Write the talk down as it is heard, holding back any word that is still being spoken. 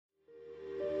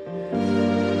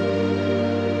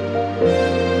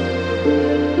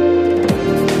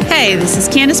Hey, this is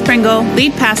Candace Pringle,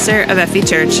 lead pastor of FE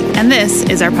Church, and this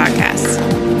is our podcast.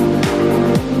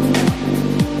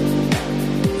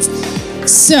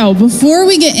 So before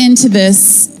we get into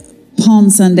this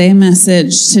Palm Sunday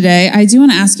message today, I do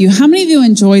want to ask you, how many of you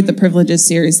enjoyed the Privileges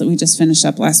series that we just finished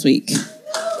up last week?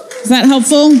 Is that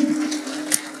helpful?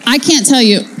 I can't tell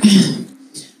you.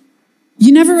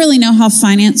 You never really know how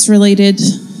finance-related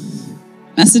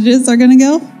messages are going to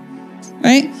go,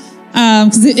 right?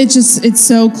 Because it's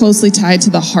so closely tied to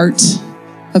the heart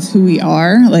of who we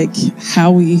are, like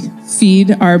how we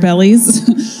feed our bellies.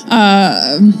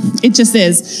 It just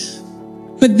is.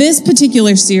 But this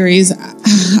particular series,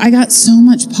 I got so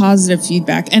much positive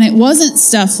feedback, and it wasn't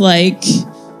stuff like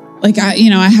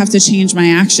I have to change my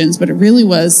actions, but it really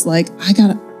was like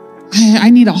I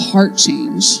need a heart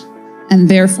change, and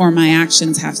therefore my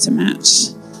actions have to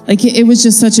match. Like it was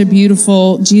just such a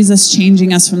beautiful Jesus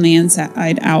changing us from the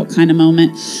inside out kind of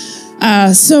moment.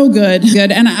 So good.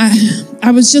 And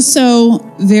I was just so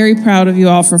very proud of you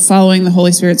all for following the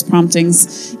Holy Spirit's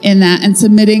promptings in that and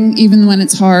submitting even when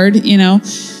it's hard. You know,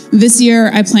 this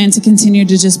year I plan to continue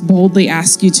to just boldly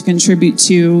ask you to contribute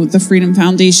to the Freedom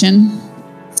Foundation.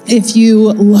 If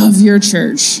you love your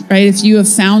church, right? If you have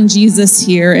found Jesus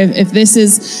here, if this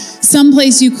is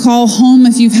someplace you call home,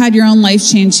 if you've had your own life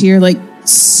change here, like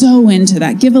so into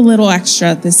that. Give a little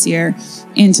extra this year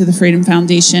into the Freedom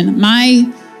Foundation. My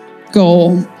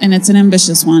goal, and it's an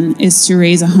ambitious one, is to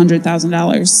raise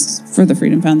 $100,000 for the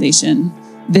Freedom Foundation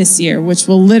this year, which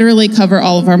will literally cover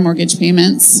all of our mortgage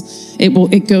payments.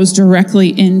 It goes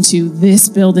directly into this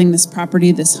building, this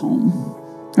property, this home,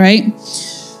 right?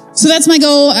 So that's my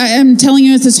goal. I am telling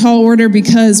you it's a tall order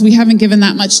because we haven't given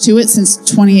that much to it since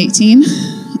 2018.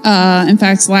 In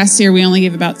fact, last year we only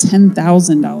gave about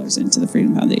 $10,000 into the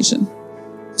Freedom Foundation.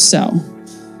 So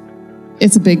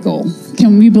it's a big goal.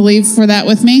 Can we believe for that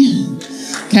with me?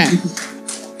 Okay.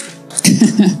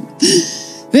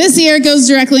 This year it goes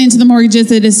directly into the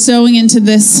mortgages. It is sowing into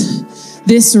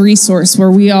this resource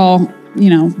where we all,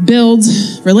 build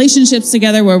relationships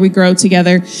together, where we grow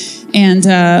together.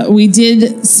 And we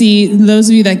did see those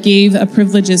of you that gave a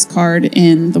Privileges card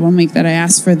in the 1 week that I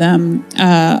asked for them,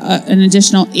 an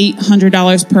additional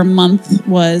 $800 per month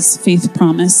was faith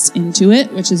promised into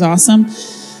it, which is awesome.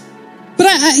 But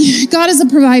God is a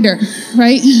provider,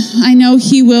 right? I know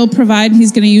He will provide.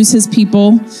 He's going to use His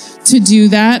people to do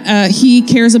that. He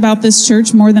cares about this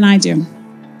church more than I do.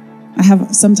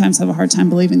 I sometimes have a hard time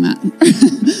believing that.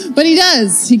 But He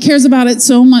does. He cares about it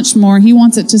so much more. He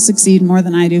wants it to succeed more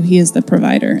than I do. He is the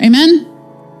provider. Amen?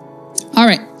 All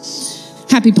right.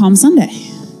 Happy Palm Sunday,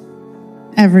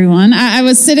 everyone. I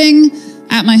was sitting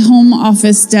at my home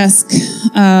office desk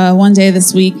one day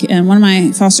this week, and one of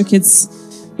my foster kids,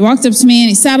 he walked up to me and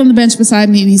he sat on the bench beside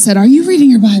me and he said, "Are you reading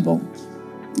your Bible?"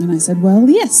 And I said, "Well,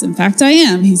 yes, in fact, I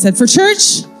am." He said, "For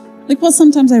church?" Like, well,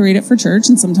 sometimes I read it for church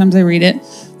and sometimes I read it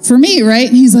for me, right?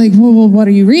 And he's like, well, what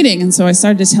are you reading? And so I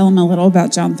started to tell him a little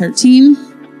about John 13,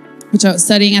 which I was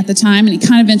studying at the time. And he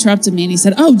kind of interrupted me and he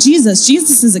said, "Oh, Jesus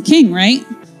is a king, right?"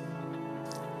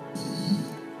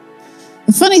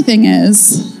 The funny thing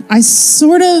is,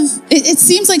 it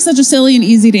seems like such a silly and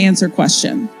easy to answer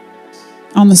question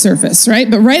on the surface, right?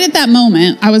 But right at that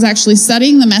moment, I was actually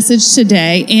studying the message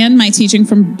today and my teaching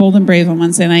from Bold and Brave on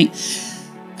Wednesday night.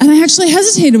 And I actually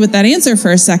hesitated with that answer for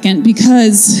a second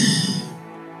because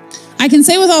I can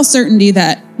say with all certainty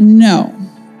that no,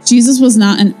 Jesus was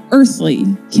not an earthly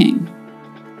king.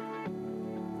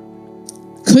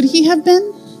 Could He have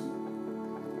been?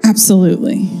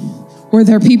 Absolutely. Were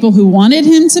there people who wanted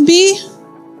Him to be?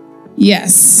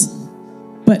 Yes.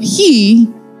 But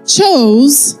He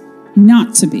chose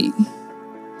not to be.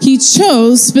 He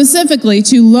chose specifically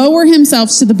to lower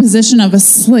Himself to the position of a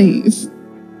slave.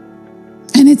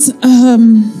 And it's a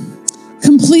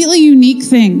completely unique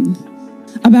thing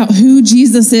about who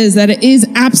Jesus is that it is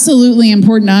absolutely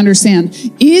important to understand.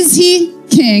 Is He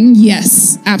king?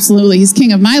 Yes, absolutely. He's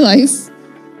king of my life,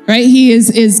 right? He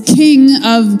is king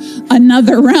of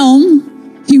another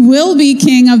realm. He will be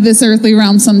king of this earthly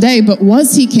realm someday, but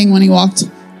was He king when He walked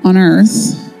on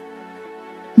earth?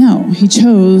 No, He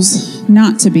chose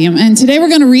not to be Him. And today we're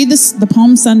going to read the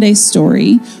Palm Sunday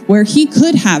story where He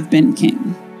could have been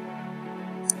king.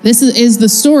 This is the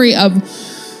story of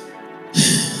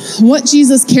what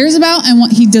Jesus cares about and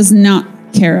what He does not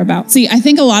care about. See, I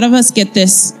think a lot of us get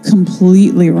this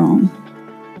completely wrong.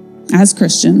 As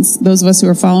Christians, those of us who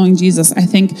are following Jesus, I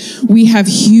think we have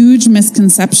huge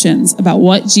misconceptions about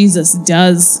what Jesus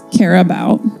does care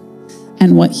about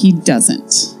and what He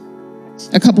doesn't.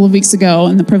 A couple of weeks ago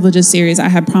in the Privileges series, I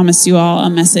had promised you all a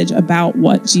message about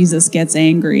what Jesus gets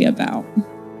angry about.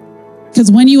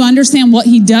 Because when you understand what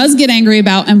he does get angry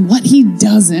about and what he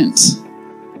doesn't,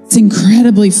 it's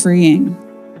incredibly freeing.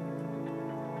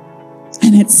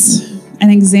 And it's an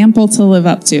example to live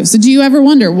up to. So do you ever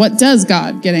wonder, what does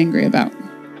God get angry about?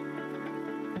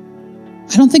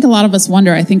 I don't think a lot of us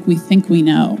wonder. I think we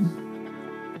know.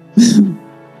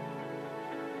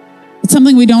 It's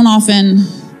something we don't often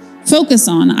focus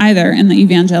on either in the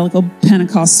evangelical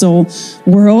Pentecostal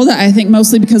world. I think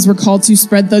mostly because we're called to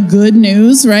spread the good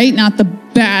news, right? Not the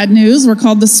bad news. We're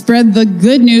called to spread the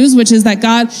good news, which is that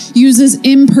God uses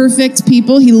imperfect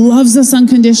people. He loves us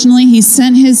unconditionally. He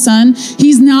sent his son.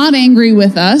 He's not angry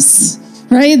with us,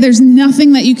 right? There's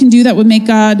nothing that you can do that would make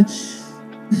God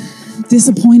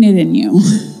disappointed in you,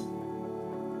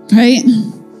 right?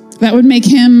 That would make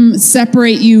him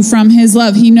separate you from his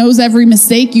love. He knows every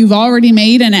mistake you've already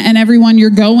made and every one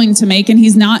you're going to make, and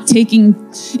he's not taking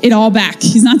it all back.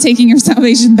 He's not taking your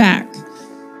salvation back,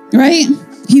 right?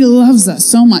 He loves us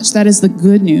so much. That is the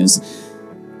good news.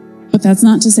 But that's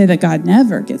not to say that God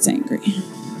never gets angry.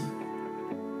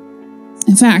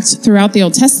 In fact, throughout the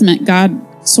Old Testament,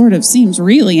 God sort of seems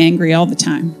really angry all the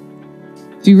time.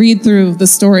 If you read through the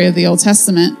story of the Old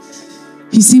Testament,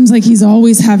 he seems like he's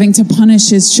always having to punish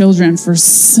his children for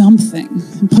something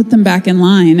and put them back in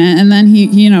line. And then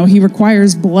he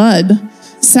requires blood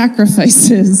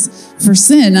sacrifices for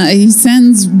sin. He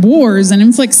sends wars and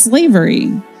inflicts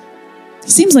slavery. He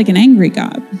seems like an angry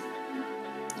God.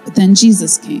 But then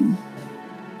Jesus came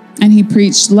and he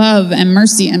preached love and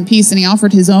mercy and peace, and he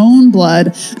offered his own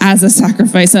blood as a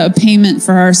sacrifice, a payment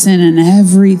for our sin, and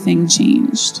everything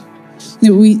changed.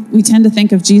 We tend to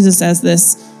think of Jesus as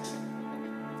this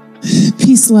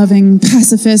peace-loving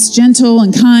pacifist, gentle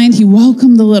and kind. He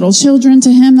welcomed the little children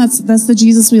to him. That's the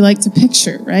Jesus we like to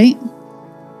picture, right?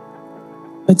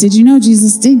 But did you know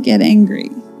Jesus did get angry?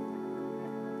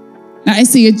 Now, I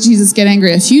see Jesus get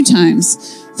angry a few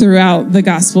times throughout the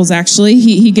Gospels, actually.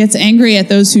 He gets angry at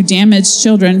those who damage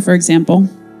children, for example.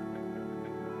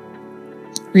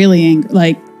 Really angry.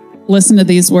 Like, listen to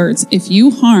these words. If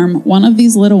you harm one of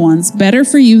these little ones, better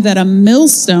for you that a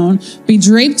millstone be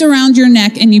draped around your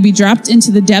neck and you be dropped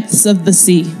into the depths of the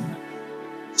sea.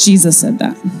 Jesus said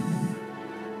that.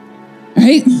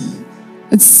 Right?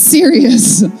 It's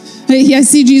serious. I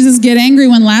see Jesus get angry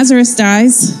when Lazarus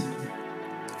dies.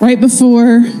 Right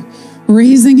before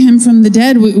raising him from the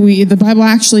dead, the Bible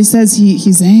actually says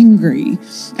he's angry.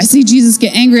 I see Jesus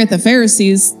get angry at the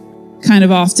Pharisees kind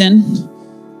of often,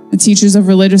 the teachers of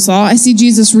religious law. I see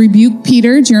Jesus rebuke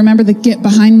Peter. Do you remember the "get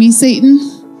behind me, Satan"?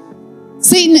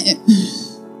 Satan,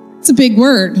 it's a big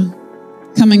word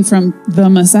coming from the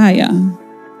Messiah.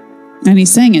 And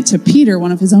he's saying it to Peter,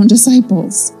 one of his own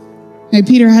disciples. Okay,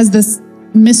 Peter has this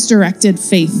misdirected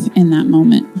faith in that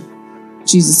moment.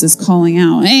 Jesus is calling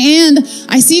out. And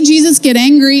I see Jesus get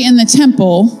angry in the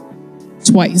temple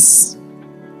twice.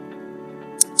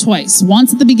 Twice.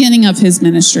 Once at the beginning of his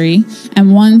ministry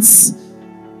and once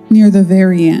near the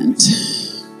very end.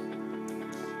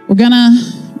 We're going to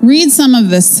read some of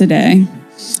this today,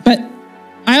 but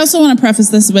I also want to preface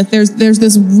this with there's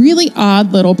this really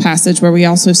odd little passage where we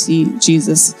also see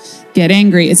Jesus get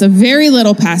angry. It's a very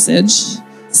little passage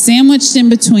sandwiched in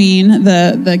between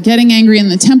the getting angry in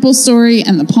the temple story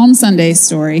and the Palm Sunday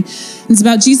story. It's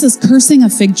about Jesus cursing a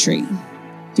fig tree.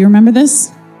 Do you remember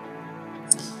this?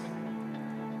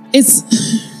 It's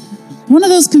one of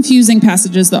those confusing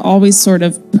passages that always sort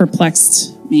of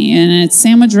perplexed me. And it's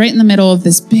sandwiched right in the middle of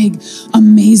this big,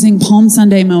 amazing Palm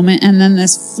Sunday moment. And then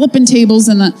this flipping tables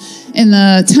in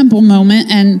the temple moment.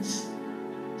 And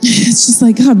it's just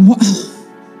like, God, what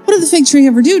did the fig tree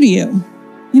ever do to you?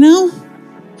 You know?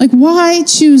 Like, why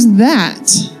choose that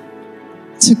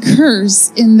to curse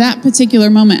in that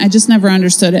particular moment? I just never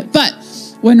understood it. But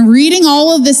when reading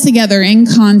all of this together in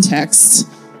context,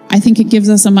 I think it gives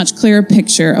us a much clearer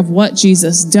picture of what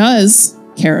Jesus does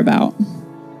care about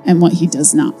and what he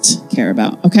does not care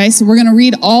about. Okay, so we're going to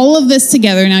read all of this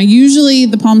together. Now, usually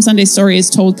the Palm Sunday story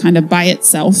is told kind of by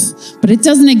itself, but it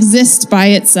doesn't exist by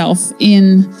itself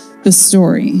in the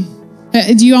story.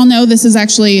 Do you all know this is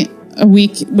actually a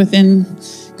week within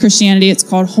Christianity? It's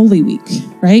called Holy Week,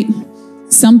 right?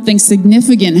 Something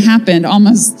significant happened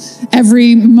almost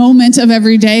every moment of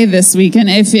every day this week. And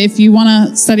if you want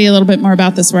to study a little bit more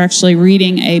about this, we're actually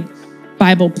reading a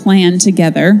Bible plan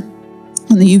together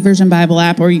on the YouVersion Bible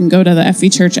app, or you can go to the FE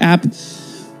Church app,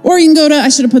 or you can go to, I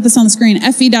should have put this on the screen,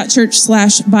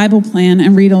 fe.church/Bible plan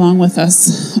and read along with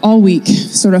us all week.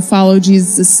 Sort of follow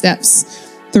Jesus' steps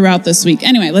throughout this week.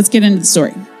 Anyway, let's get into the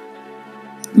story.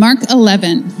 Mark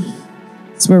 11.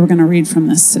 That's where we're going to read from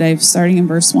this today, starting in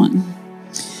verse 1.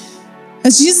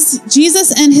 As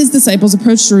Jesus and his disciples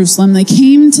approached Jerusalem, they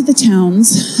came to the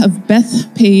towns of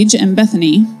Bethphage and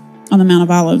Bethany on the Mount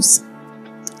of Olives.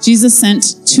 Jesus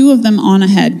sent two of them on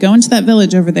ahead. Go into that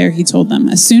village over there, he told them.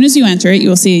 As soon as you enter it, you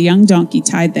will see a young donkey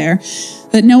tied there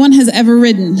that no one has ever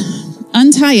ridden.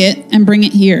 Untie it and bring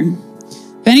it here.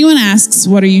 If anyone asks,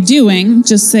 what are you doing?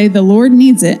 Just say, the Lord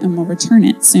needs it and we'll return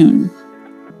it soon.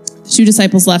 The two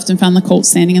disciples left and found the colt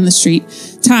standing in the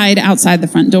street, tied outside the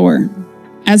front door.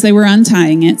 As they were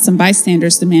untying it, some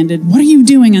bystanders demanded, what are you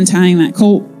doing untying that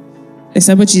colt? They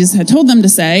said what Jesus had told them to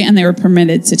say, and they were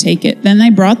permitted to take it. Then they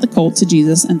brought the colt to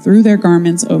Jesus and threw their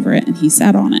garments over it, and he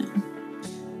sat on it.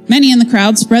 Many in the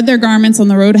crowd spread their garments on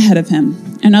the road ahead of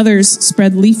him, and others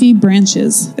spread leafy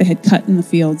branches they had cut in the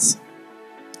fields.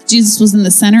 Jesus was in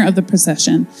the center of the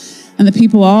procession, and the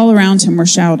people all around him were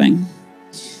shouting.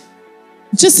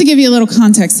 Just to give you a little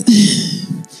context,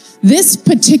 this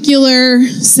particular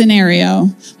scenario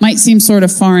might seem sort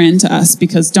of foreign to us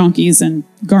because donkeys and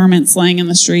garments laying in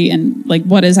the street and like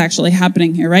what is actually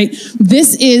happening here, right?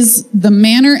 This is the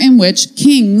manner in which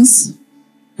kings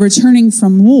returning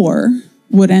from war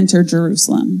would enter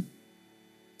Jerusalem.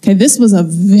 Okay, this was a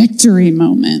victory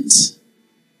moment.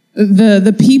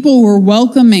 The people were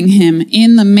welcoming him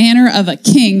in the manner of a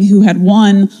king who had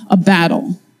won a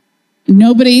battle.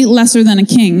 Nobody lesser than a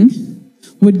king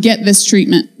would get this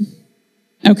treatment.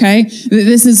 Okay?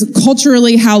 This is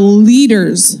culturally how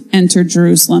leaders entered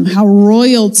Jerusalem, how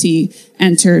royalty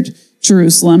entered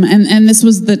Jerusalem. And this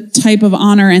was the type of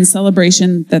honor and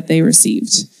celebration that they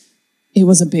received. It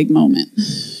was a big moment.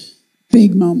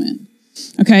 Big moment.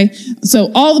 Okay?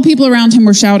 So all the people around him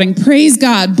were shouting, praise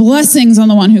God, blessings on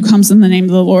the one who comes in the name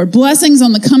of the Lord, blessings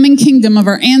on the coming kingdom of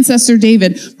our ancestor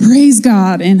David, praise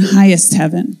God in highest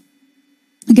heaven.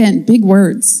 Again, big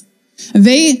words.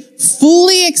 They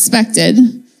fully expected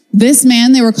this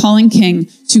man they were calling king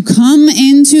to come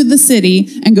into the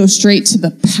city and go straight to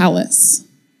the palace.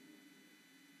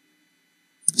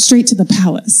 Straight to the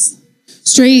palace.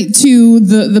 Straight to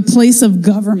the place of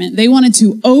government. They wanted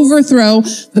to overthrow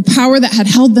the power that had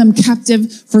held them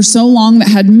captive for so long, that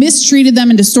had mistreated them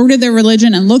and distorted their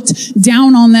religion and looked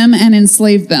down on them and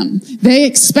enslaved them. They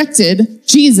expected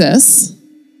Jesus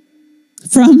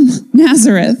from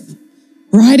Nazareth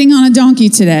riding on a donkey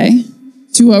today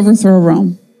to overthrow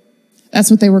Rome.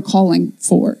 That's what they were calling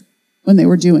for when they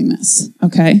were doing this,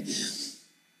 okay?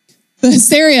 The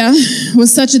hysteria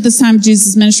was such at this time of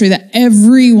Jesus' ministry that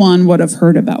everyone would have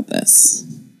heard about this.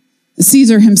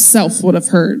 Caesar himself would have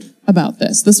heard about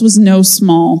this. This was no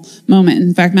small moment.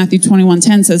 In fact, Matthew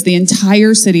 21:10 says the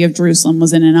entire city of Jerusalem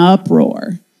was in an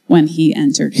uproar when he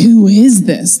entered. Who is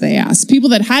this? They asked. People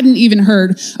that hadn't even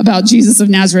heard about Jesus of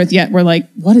Nazareth yet were like,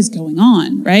 what is going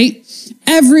on, right?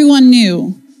 Everyone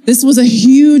knew this was a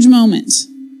huge moment.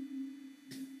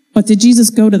 But did Jesus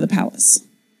go to the palace?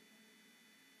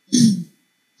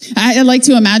 I like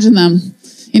to imagine them,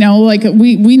 like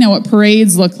we know what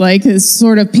parades look like. It's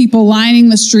sort of people lining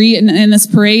the street in this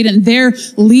parade, and they're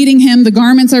leading him. The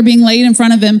garments are being laid in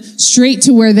front of him straight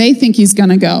to where they think he's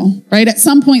going to go, right? At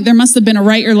some point, there must have been a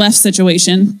right or left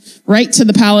situation. Right to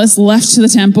the palace, left to the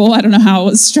temple. I don't know how it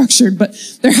was structured, but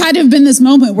there had to have been this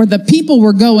moment where the people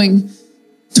were going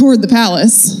toward the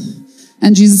palace.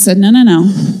 And Jesus said, no,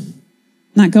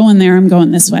 not going there. I'm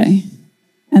going this way.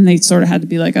 And they sort of had to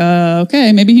be like,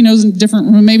 okay, maybe he knows a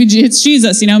different, maybe it's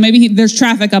Jesus, maybe there's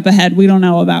traffic up ahead we don't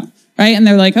know about, right? And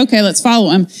they're like, okay, let's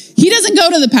follow him. He doesn't go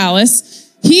to the palace.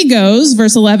 He goes,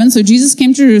 verse 11, so Jesus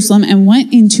came to Jerusalem and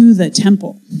went into the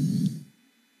temple.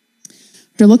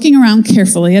 After looking around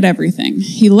carefully at everything,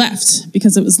 he left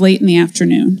because it was late in the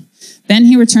afternoon. Then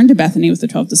he returned to Bethany with the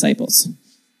 12 disciples.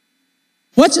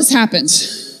 What just happened?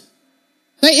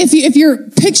 Right? If you're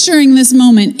picturing this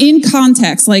moment in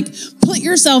context, like put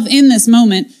yourself in this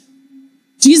moment,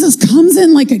 Jesus comes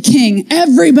in like a king.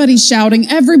 Everybody's shouting.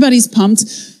 Everybody's pumped.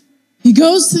 He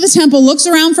goes to the temple, looks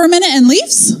around for a minute and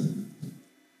leaves.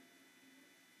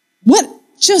 What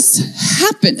just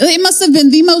happened? It must have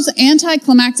been the most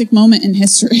anticlimactic moment in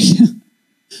history.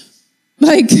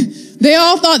 Like they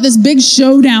all thought this big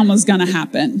showdown was going to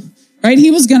happen. Right?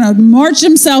 He was going to march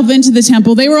himself into the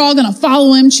temple. They were all going to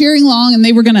follow him, cheering along, and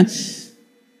they were going to,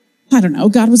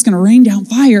 God was going to rain down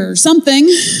fire or something.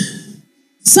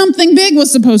 Something big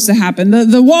was supposed to happen.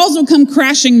 The walls would come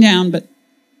crashing down, but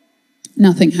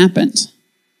nothing happened.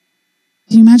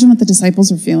 Can you imagine what the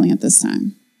disciples were feeling at this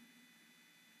time?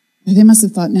 They must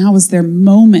have thought now was their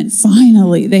moment,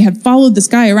 finally. They had followed this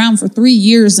guy around for 3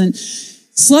 years and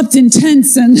slept in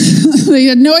tents, and they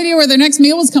had no idea where their next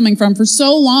meal was coming from for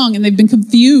so long, and they've been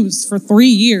confused for 3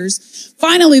 years.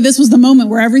 Finally, this was the moment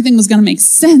where everything was going to make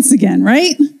sense again,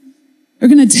 right? They're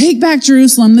going to take back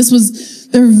Jerusalem. This was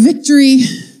their victory.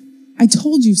 I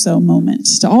told you so moment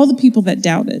to all the people that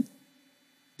doubted.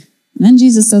 And then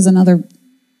Jesus says another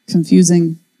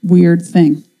confusing, weird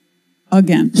thing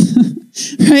again,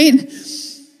 right?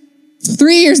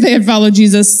 3 years they had followed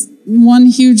Jesus, one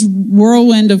huge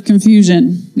whirlwind of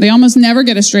confusion. They almost never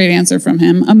get a straight answer from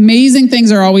him. Amazing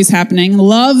things are always happening.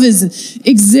 Love is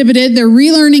exhibited. They're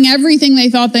relearning everything they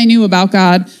thought they knew about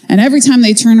God. And every time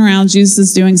they turn around, Jesus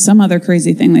is doing some other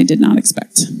crazy thing they did not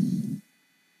expect.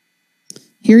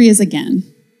 Here he is again,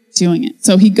 doing it.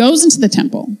 So he goes into the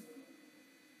temple.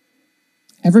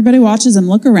 Everybody watches him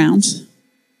look around,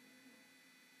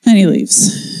 and he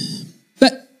leaves.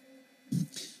 But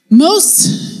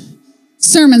most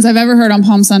sermons I've ever heard on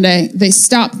Palm Sunday, they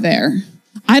stop there.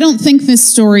 I don't think this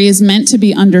story is meant to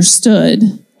be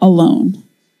understood alone.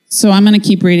 So I'm going to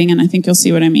keep reading, and I think you'll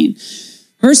see what I mean.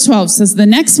 Verse 12 says, the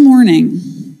next morning,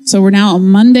 so we're now on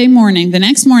Monday morning, the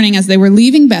next morning as they were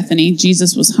leaving Bethany,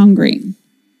 Jesus was hungry.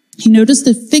 He noticed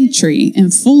a fig tree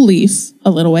in full leaf a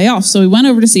little way off, so he went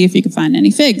over to see if he could find any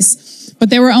figs.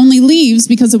 But there were only leaves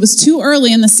because it was too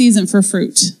early in the season for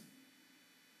fruit.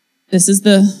 This is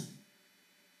the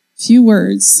few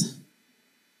words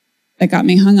that got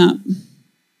me hung up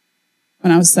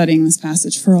when I was studying this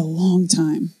passage for a long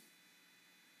time.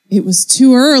 It was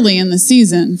too early in the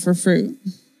season for fruit.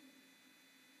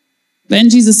 Then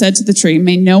Jesus said to the tree,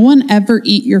 may no one ever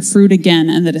eat your fruit again.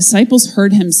 And the disciples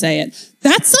heard him say it.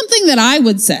 That's something that I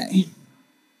would say.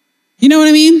 You know what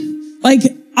I mean? Like,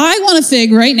 I want a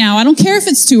fig right now. I don't care if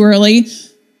it's too early.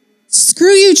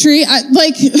 Screw you, tree.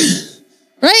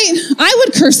 Right? I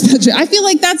would curse that tree. I feel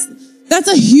like that's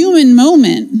a human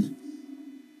moment.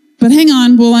 But hang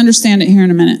on, we'll understand it here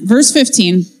in a minute. Verse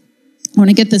 15. I want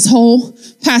to get this whole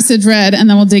passage read, and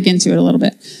then we'll dig into it a little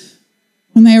bit.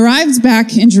 When they arrived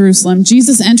back in Jerusalem,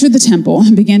 Jesus entered the temple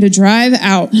and began to drive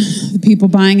out the people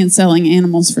buying and selling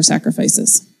animals for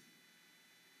sacrifices.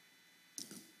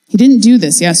 He didn't do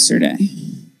this yesterday.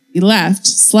 He left,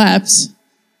 slept,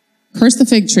 cursed the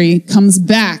fig tree, comes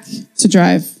back to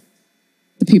drive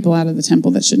the people out of the temple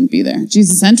that shouldn't be there.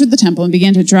 Jesus entered the temple and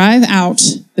began to drive out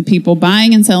the people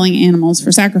buying and selling animals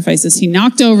for sacrifices. He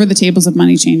knocked over the tables of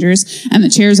money changers and the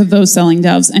chairs of those selling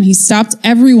doves, and he stopped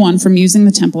everyone from using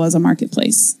the temple as a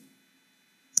marketplace.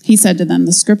 He said to them,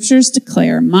 the scriptures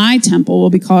declare, my temple will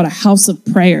be called a house of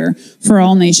prayer for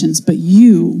all nations, but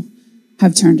you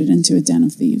have turned it into a den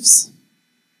of thieves.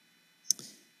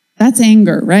 That's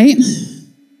anger, right?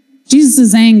 Jesus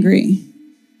is angry.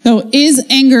 So is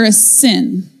anger a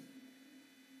sin?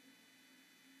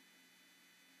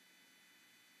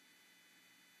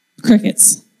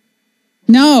 Crickets.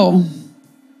 No,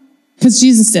 because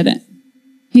Jesus did it.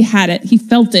 He had it. He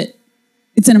felt it.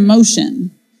 It's an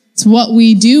emotion. It's what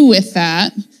we do with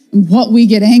that and what we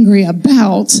get angry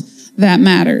about that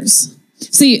matters.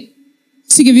 See,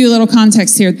 to give you a little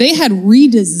context here, they had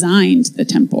redesigned the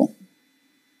temple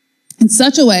in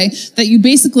such a way that you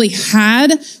basically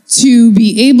had to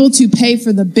be able to pay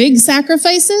for the big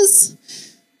sacrifices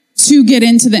to get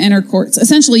into the inner courts.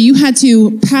 Essentially, you had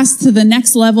to pass to the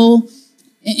next level.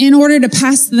 In order to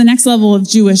pass to the next level of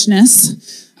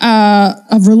Jewishness,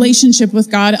 of relationship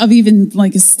with God, of even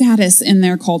like a status in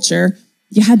their culture,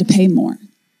 you had to pay more.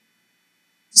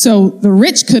 So the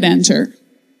rich could enter,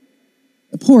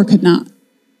 the poor could not.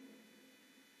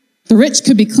 The rich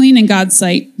could be clean in God's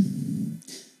sight.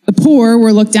 The poor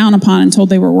were looked down upon and told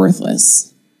they were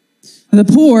worthless. The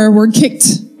poor were kicked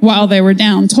while they were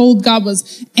down, told God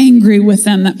was angry with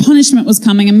them, that punishment was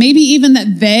coming, and maybe even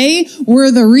that they were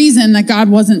the reason that God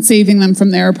wasn't saving them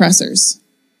from their oppressors.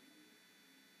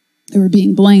 They were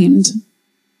being blamed.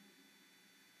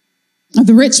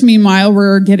 The rich, meanwhile,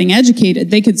 were getting educated.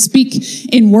 They could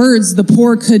speak in words the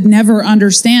poor could never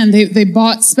understand. They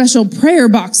bought special prayer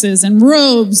boxes and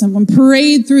robes and would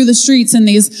parade through the streets in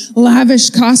these lavish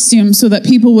costumes so that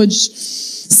people would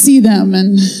see them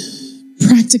and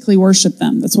practically worship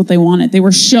them. That's what they wanted. They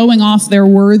were showing off their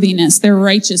worthiness, their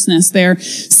righteousness, their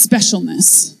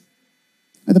specialness.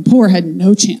 Or the poor had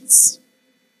no chance.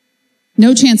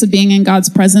 No chance of being in God's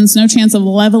presence, no chance of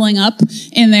leveling up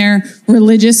in their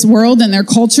religious world and their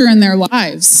culture and their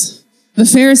lives. The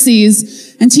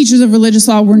Pharisees and teachers of religious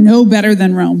law were no better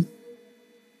than Rome.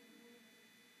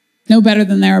 No better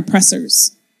than their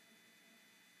oppressors.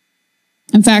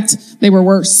 In fact, they were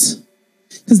worse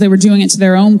because they were doing it to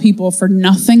their own people for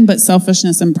nothing but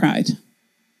selfishness and pride.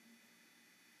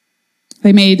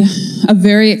 They made a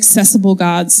very accessible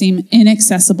God seem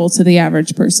inaccessible to the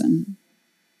average person.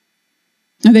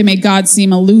 They made God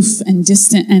seem aloof and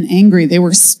distant and angry. They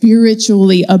were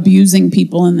spiritually abusing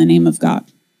people in the name of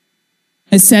God.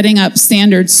 is setting up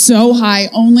standards so high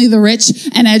only the rich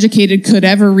and educated could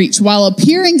ever reach. While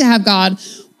appearing to have God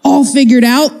all figured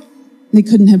out, they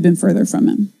couldn't have been further from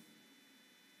him.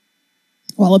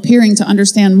 While appearing to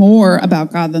understand more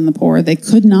about God than the poor, they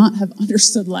could not have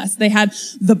understood less. They had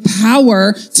the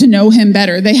power to know him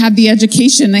better. They had the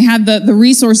education. They had the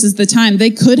resources, the time.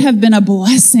 They could have been a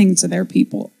blessing to their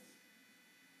people.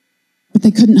 But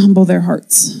they couldn't humble their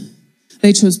hearts.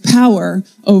 They chose power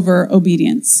over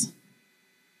obedience.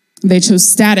 They chose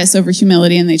status over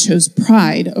humility, and they chose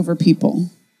pride over people.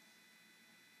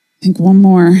 I think one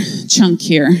more chunk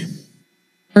here.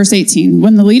 Verse 18,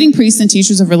 when the leading priests and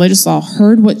teachers of religious law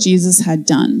heard what Jesus had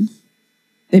done,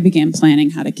 they began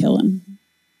planning how to kill him.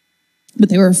 But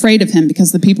they were afraid of him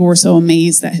because the people were so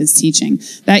amazed at his teaching.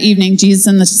 That evening, Jesus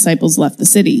and the disciples left the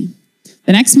city.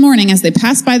 The next morning, as they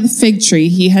passed by the fig tree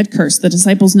he had cursed, the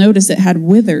disciples noticed it had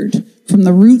withered from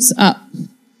the roots up.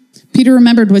 Peter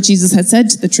remembered what Jesus had said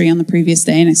to the tree on the previous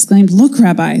day and exclaimed, "Look,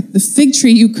 Rabbi, the fig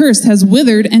tree you cursed has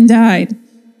withered and died."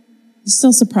 He's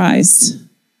still surprised.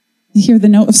 You hear the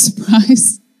note of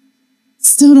surprise?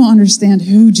 Still don't understand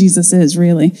who Jesus is,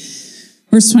 really.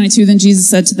 Verse 22, then Jesus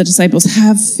said to the disciples,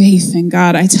 "Have faith in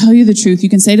God. I tell you the truth. You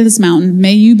can say to this mountain,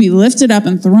 'May you be lifted up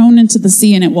and thrown into the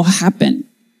sea,' and it will happen.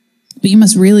 But you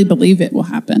must really believe it will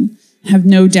happen. Have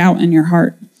no doubt in your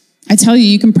heart. I tell you,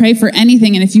 you can pray for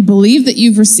anything, and if you believe that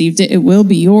you've received it, it will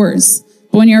be yours.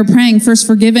 But when you're praying, first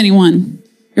forgive anyone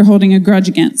you're holding a grudge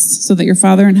against, so that your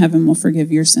Father in heaven will forgive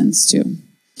your sins too."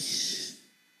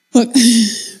 Look,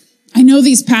 I know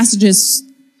these passages,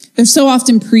 they're so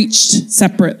often preached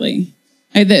separately.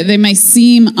 They may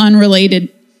seem unrelated.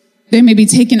 They may be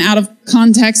taken out of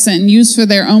context and used for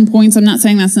their own points. I'm not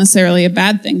saying that's necessarily a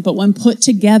bad thing, but when put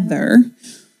together,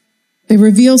 they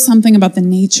reveal something about the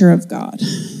nature of God.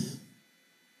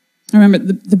 Remember,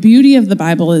 the beauty of the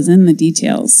Bible is in the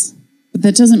details, but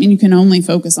that doesn't mean you can only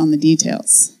focus on the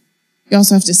details. You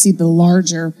also have to see the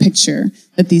larger picture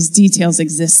that these details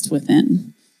exist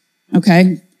within.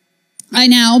 Okay? I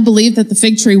now believe that the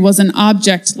fig tree was an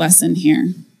object lesson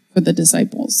here for the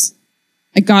disciples.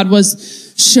 Like God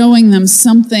was showing them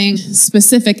something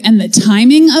specific, and the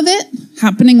timing of it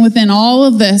happening within all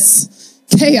of this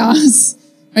chaos,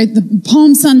 right? The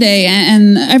Palm Sunday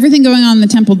and everything going on in the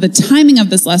temple, the timing of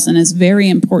this lesson is very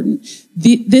important.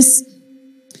 This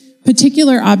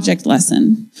particular object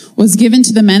lesson was given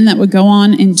to the men that would go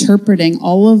on interpreting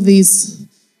all of these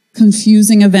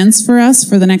confusing events for us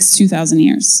for the next 2,000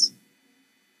 years.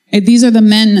 These are the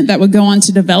men that would go on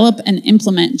to develop and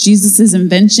implement Jesus'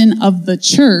 invention of the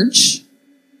church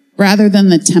rather than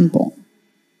the temple.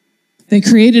 They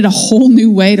created a whole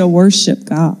new way to worship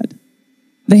God.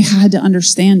 They had to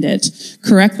understand it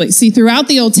correctly. See, throughout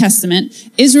the Old Testament,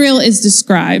 Israel is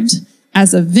described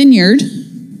as a vineyard,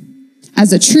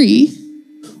 as a tree,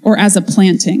 or as a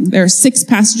planting. There are 6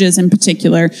 passages in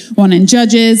particular, one in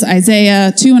Judges,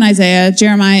 Isaiah, 2 in Isaiah,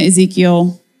 Jeremiah,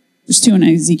 Ezekiel. There's 2 in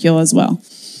Ezekiel as well.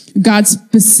 God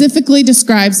specifically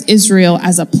describes Israel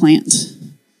as a plant,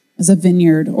 as a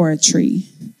vineyard or a tree.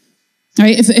 All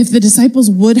right, if the disciples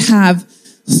would have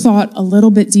thought a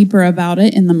little bit deeper about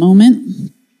it in the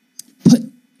moment, put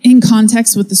in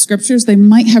context with the scriptures, they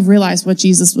might have realized what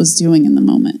Jesus was doing in the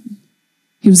moment.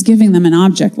 He was giving them an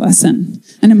object lesson,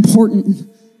 an important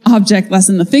object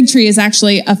lesson. The fig tree is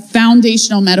actually a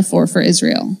foundational metaphor for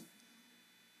Israel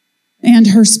and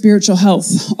her spiritual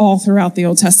health all throughout the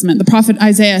Old Testament. The prophet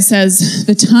Isaiah says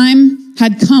the time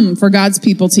had come for God's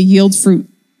people to yield fruit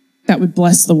that would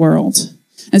bless the world.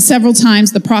 And several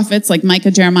times the prophets like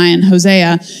Micah, Jeremiah, and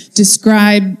Hosea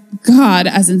describe God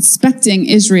as inspecting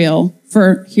Israel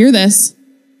for, hear this,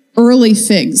 early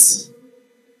figs.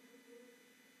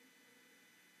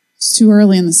 It's too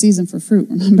early in the season for fruit,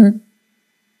 remember?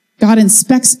 God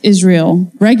inspects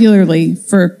Israel regularly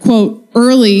for, quote,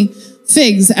 early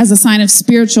figs as a sign of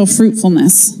spiritual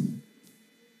fruitfulness.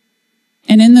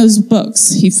 And in those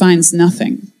books, he finds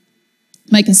nothing.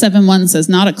 Micah 7:1 says,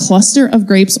 "Not a cluster of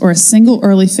grapes or a single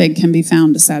early fig can be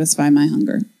found to satisfy my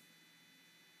hunger."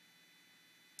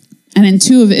 And in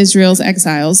 2 of Israel's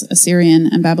exiles, Assyrian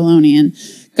and Babylonian,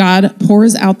 God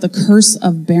pours out the curse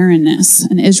of barrenness,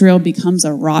 and Israel becomes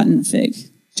a rotten fig,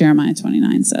 Jeremiah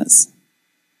 29 says.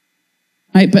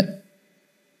 Right, but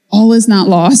all is not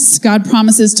lost. God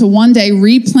promises to one day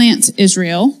replant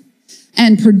Israel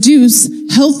and produce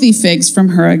healthy figs from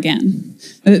her again.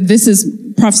 This is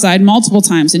prophesied multiple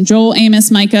times in Joel, Amos,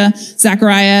 Micah,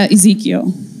 Zechariah,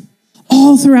 Ezekiel.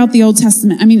 All throughout the Old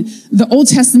Testament. I mean, the Old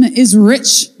Testament is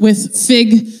rich with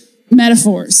fig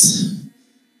metaphors.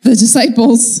 The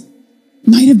disciples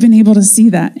might have been able to see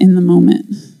that in the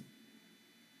moment.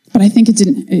 But I think it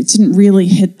didn't really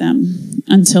hit them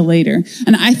until later.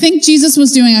 And I think Jesus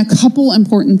was doing a couple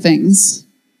important things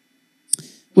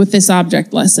with this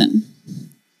object lesson.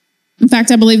 In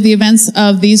fact, I believe the events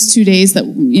of these 2 days that,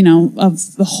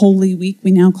 of the Holy Week,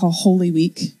 we now call Holy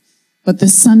Week, but the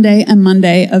Sunday and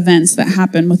Monday events that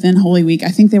happen within Holy Week, I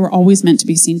think they were always meant to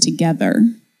be seen together,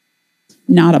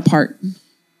 not apart.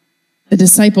 The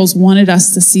disciples wanted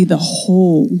us to see the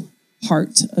whole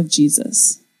heart of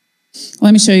Jesus.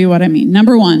 Let me show you what I mean.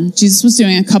 Number one, Jesus was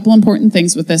doing a couple important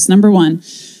things with this. Number one,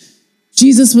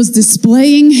 Jesus was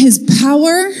displaying his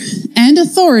power and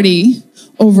authority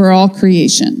over all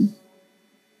creation.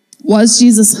 Was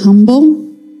Jesus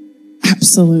humble?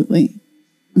 Absolutely.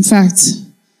 In fact,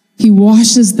 he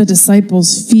washes the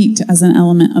disciples' feet as an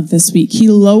element of this week. He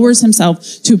lowers himself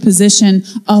to a position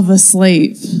of a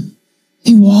slave.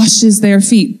 He washes their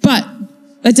feet. But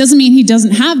that doesn't mean he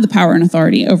doesn't have the power and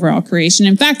authority over all creation.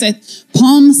 In fact, at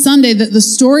Palm Sunday, the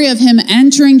story of him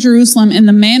entering Jerusalem in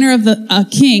the manner of a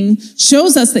king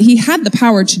shows us that he had the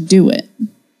power to do it.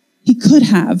 He could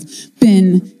have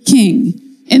been king.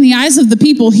 In the eyes of the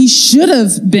people, he should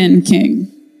have been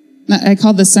king. I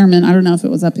called this sermon, I don't know if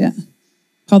it was up yet.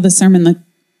 I called this sermon the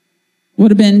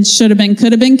would have been, should have been,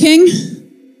 could have been king.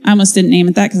 I almost didn't name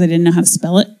it that because I didn't know how to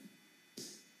spell it.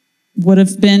 Would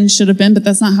have been, should have been, but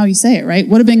that's not how you say it, right?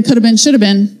 Would have been, could have been, should have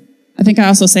been. I think I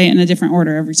also say it in a different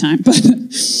order every time, but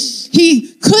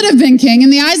he could have been king. In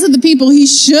the eyes of the people, he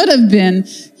should have been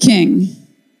king. He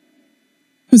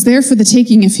was there for the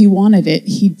taking if he wanted it.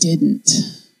 He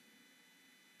didn't.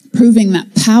 Proving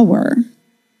that power,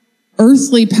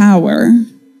 earthly power,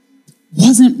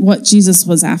 wasn't what Jesus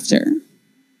was after.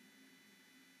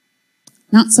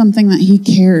 Not something that he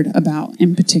cared about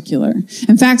in particular.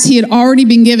 In fact, he had already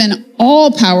been given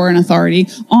all power and authority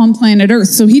on planet Earth.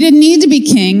 So he didn't need to be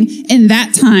king in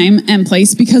that time and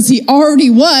place because he already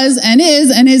was and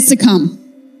is to come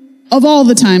of all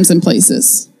the times and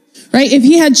places. Right? If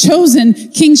he had chosen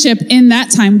kingship in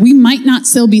that time, we might not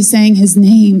still be saying his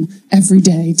name every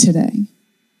day today.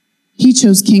 He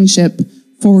chose kingship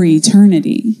for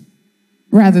eternity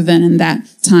rather than in that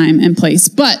time and place.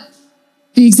 But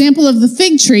the example of the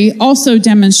fig tree also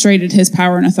demonstrated his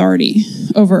power and authority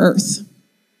over earth.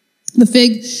 The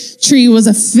fig tree was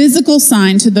a physical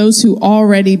sign to those who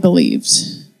already believed,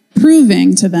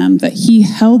 proving to them that he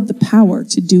held the power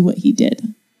to do what he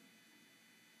did,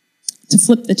 to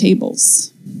flip the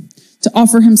tables, to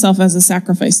offer himself as a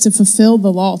sacrifice, to fulfill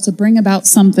the law, to bring about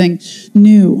something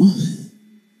new.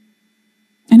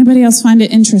 Anybody else find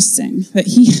it interesting that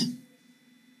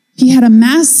he had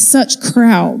amassed such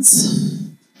crowds,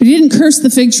 but he didn't curse the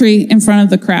fig tree in front of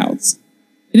the crowds.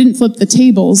 He didn't flip the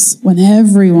tables when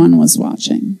everyone was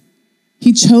watching.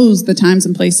 He chose the times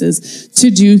and places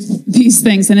to do these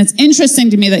things. And it's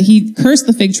interesting to me that he cursed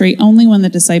the fig tree only when the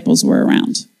disciples were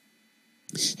around.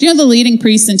 Do you know the leading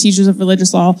priests and teachers of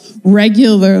religious law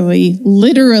regularly,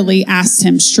 literally asked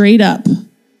him straight up,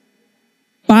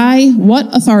 by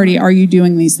what authority are you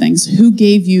doing these things? Who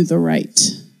gave you the right?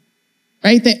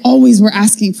 Right? They always were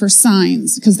asking for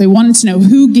signs because they wanted to know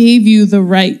who gave you the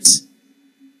right.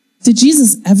 Did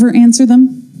Jesus ever answer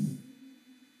them?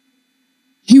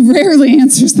 He rarely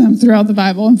answers them throughout the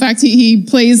Bible. In fact, he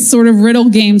plays sort of riddle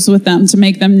games with them to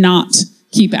make them not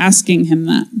keep asking him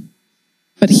that.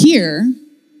 But here,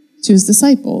 to his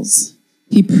disciples,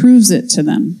 he proves it to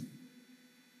them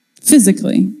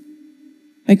physically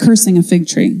by cursing a fig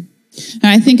tree. And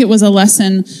I think it was a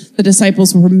lesson the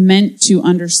disciples were meant to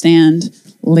understand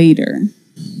later.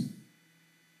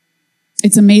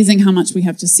 It's amazing how much we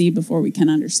have to see before we can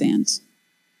understand.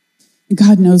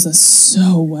 God knows us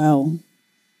so well.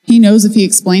 He knows if he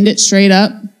explained it straight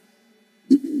up,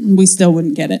 we still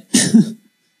wouldn't get it.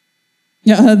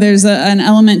 There's an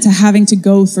element to having to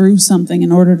go through something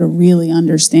in order to really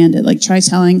understand it. Like try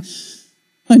telling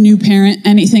a new parent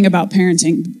anything about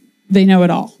parenting. They know it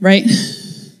all, right?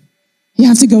 You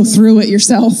have to go through it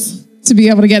yourself to be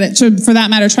able to get it. For that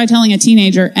matter, try telling a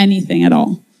teenager anything at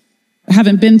all.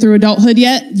 Haven't been through adulthood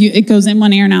yet, it goes in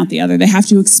one ear and out the other. They have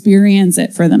to experience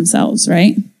it for themselves,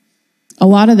 right? A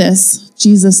lot of this,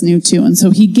 Jesus knew too. And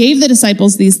so he gave the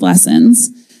disciples these lessons,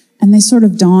 and they sort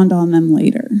of dawned on them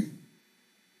later.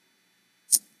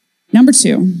 Number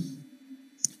 2,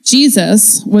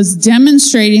 Jesus was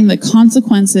demonstrating the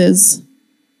consequences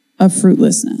of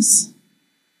fruitlessness.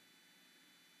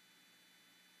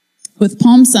 With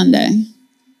Palm Sunday,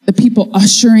 the people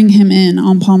ushering him in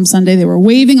on Palm Sunday, they were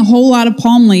waving a whole lot of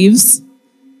palm leaves,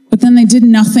 but then they did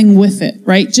nothing with it,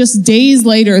 right? Just days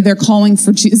later, they're calling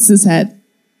for Jesus' head.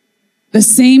 The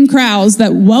same crowds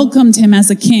that welcomed him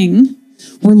as a king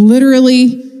were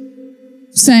literally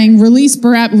saying, release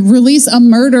Barabbas, release a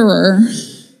murderer,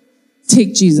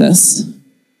 take Jesus,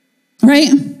 right?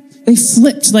 They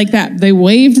flipped like that. They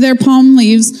waved their palm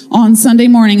leaves on Sunday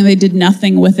morning and they did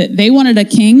nothing with it. They wanted a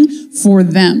king for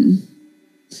them.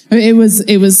 It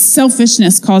was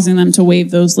selfishness causing them to wave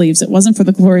those leaves. It wasn't for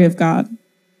the glory of God.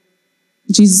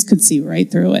 Jesus could see right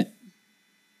through it.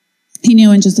 He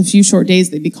knew in just a few short days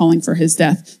they'd be calling for his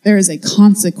death. There is a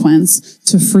consequence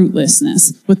to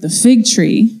fruitlessness. With the fig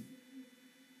tree,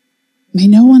 may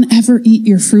no one ever eat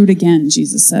your fruit again,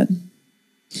 Jesus said.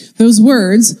 Those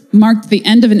words marked the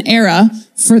end of an era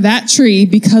for that tree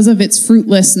because of its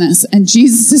fruitlessness. And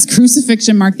Jesus'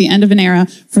 crucifixion marked the end of an era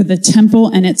for the temple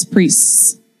and its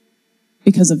priests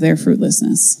because of their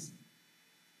fruitlessness.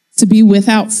 To be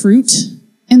without fruit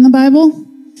in the Bible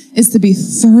is to be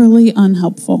thoroughly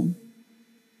unhelpful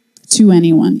to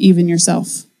anyone, even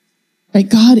yourself. Right?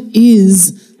 God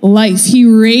is life. He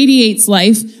radiates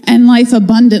life and life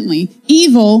abundantly.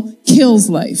 Evil kills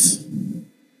life.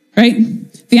 Right?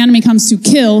 The enemy comes to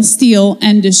kill, steal,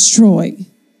 and destroy.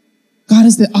 God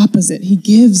is the opposite. He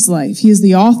gives life. He is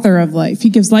the author of life. He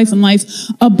gives life and life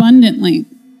abundantly.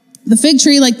 The fig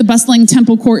tree, like the bustling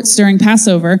temple courts during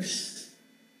Passover,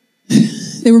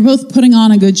 they were both putting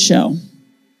on a good show.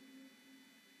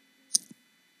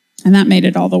 And that made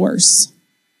it all the worse.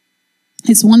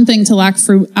 It's one thing to lack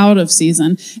fruit out of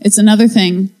season. It's another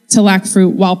thing to lack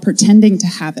fruit while pretending to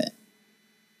have it.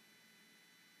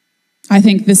 I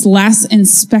think this last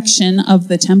inspection of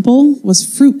the temple was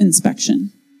fruit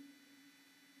inspection.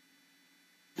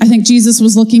 I think Jesus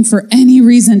was looking for any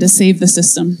reason to save the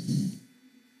system.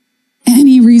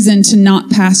 Any reason to not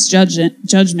pass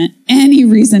judgment. Any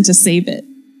reason to save it.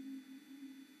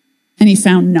 And he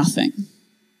found nothing.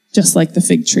 Just like the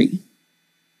fig tree.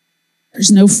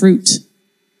 There's no fruit.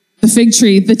 The fig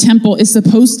tree, the temple, is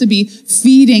supposed to be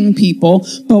feeding people,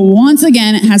 but once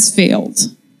again, it has failed.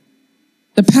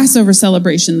 The Passover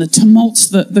celebration, the tumult,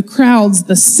 the crowds,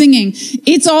 the singing,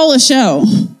 it's all a show.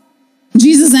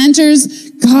 Jesus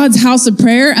enters God's house of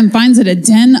prayer and finds it a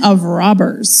den of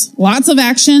robbers. Lots of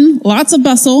action, lots of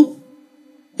bustle,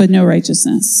 but no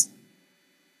righteousness.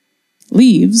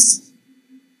 Leaves,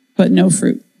 but no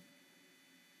fruit.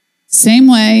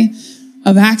 Same way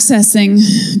of accessing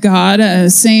God,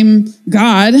 same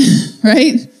God,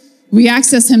 right? We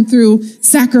access him through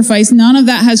sacrifice. None of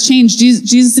that has changed.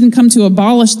 Jesus didn't come to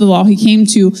abolish the law. He came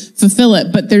to fulfill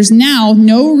it. But there's now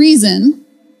no reason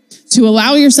to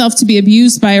allow yourself to be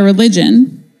abused by a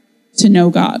religion to know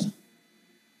God.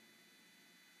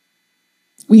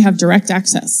 We have direct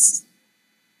access.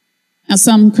 Now,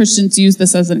 some Christians use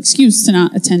this as an excuse to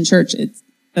not attend church.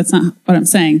 That's not what I'm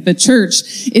saying. The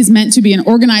church is meant to be an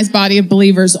organized body of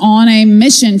believers on a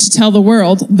mission to tell the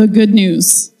world the good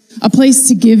news, a place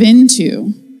to give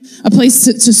into, a place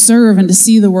to serve and to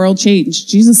see the world change.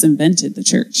 Jesus invented the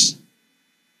church.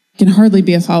 You can hardly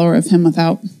be a follower of him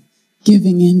without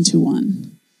giving into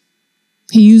one.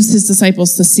 He used his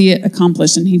disciples to see it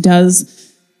accomplished, and he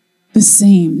does the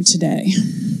same today.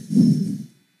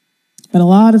 But a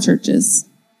lot of churches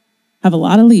have a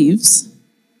lot of leaves,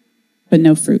 but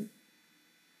no fruit.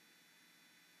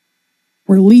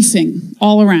 We're leafing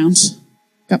all around.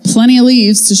 Got plenty of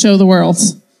leaves to show the world,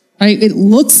 right? It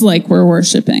looks like we're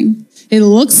worshiping. It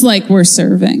looks like we're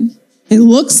serving. It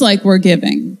looks like we're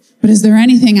giving. But is there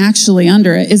anything actually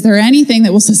under it? Is there anything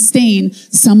that will sustain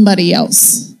somebody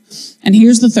else? And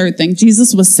here's the third thing.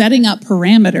 Jesus was setting up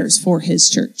parameters for his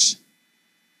church.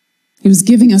 He was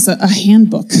giving us a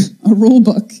handbook, a rule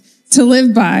book to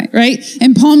live by, right?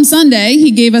 In Palm Sunday,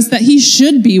 he gave us that he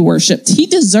should be worshiped. He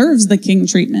deserves the king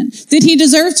treatment. Did he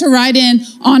deserve to ride in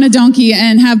on a donkey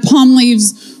and have palm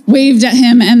leaves waved at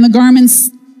him and the garments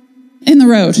in the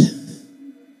road?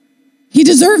 He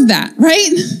deserved that,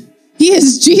 right? He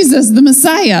is Jesus, the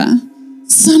Messiah,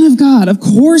 Son of God. Of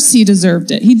course he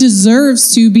deserved it. He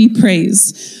deserves to be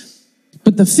praised.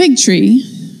 But the fig tree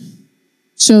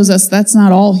shows us that's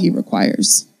not all he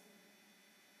requires.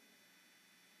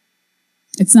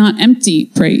 It's not empty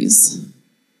praise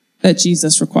that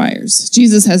Jesus requires.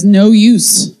 Jesus has no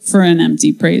use for an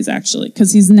empty praise, actually,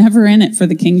 because he's never in it for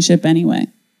the kingship anyway.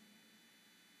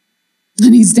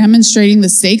 And he's demonstrating the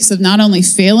stakes of not only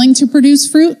failing to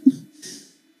produce fruit,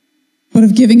 but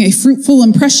of giving a fruitful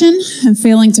impression and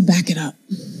failing to back it up.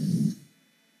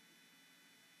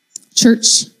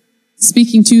 Church,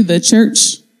 speaking to the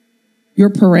church, your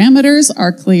parameters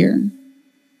are clear.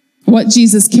 What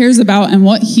Jesus cares about and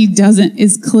what he doesn't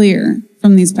is clear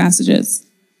from these passages.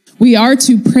 We are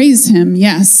to praise him,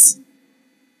 yes,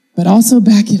 but also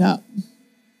back it up,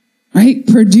 right?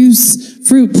 Produce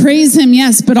fruit. Praise him,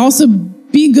 yes, but also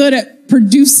be good at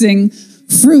producing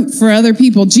fruit for other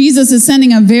people. Jesus is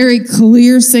sending a very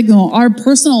clear signal. Our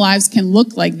personal lives can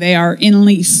look like they are in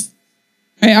leaf.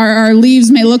 Right? Our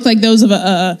leaves may look like those of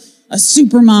a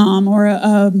supermom or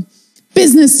a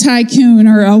business tycoon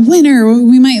or a winner.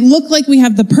 We might look like we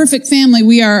have the perfect family.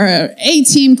 We are an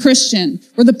A-team Christian.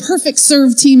 We're the perfect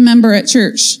serve team member at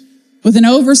church with an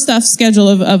overstuffed schedule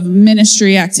of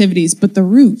ministry activities, but the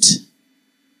root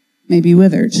may be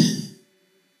withered.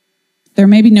 There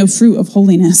may be no fruit of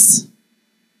holiness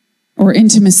or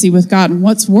intimacy with God. And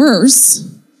what's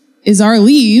worse is our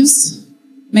leaves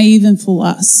may even fool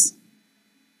us.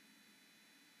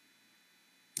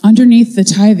 Underneath the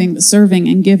tithing, the serving,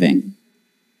 and giving,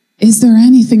 is there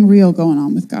anything real going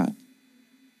on with God?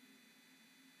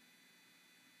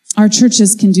 Our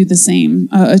churches can do the same.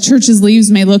 A church's leaves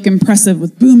may look impressive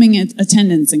with booming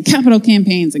attendance and capital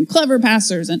campaigns and clever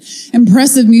pastors and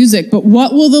impressive music, but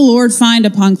what will the Lord find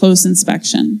upon close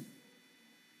inspection?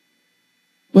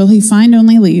 Will he find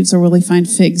only leaves, or will he find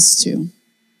figs too?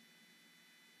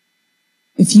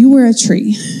 If you were a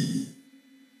tree,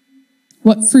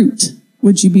 what fruit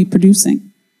would you be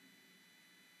producing?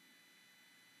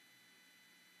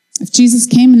 If Jesus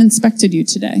came and inspected you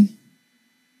today,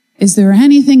 is there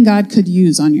anything God could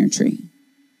use on your tree?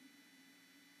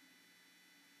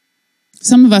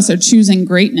 Some of us are choosing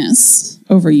greatness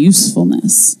over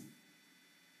usefulness.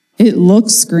 It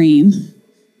looks green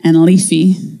and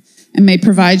leafy and may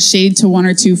provide shade to one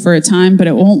or two for a time, but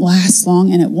it won't last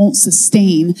long and it won't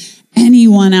sustain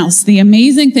anyone else. The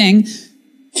amazing thing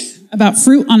about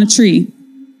fruit on a tree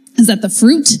is that the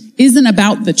fruit isn't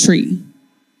about the tree.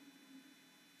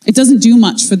 It doesn't do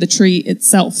much for the tree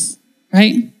itself,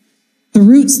 right? The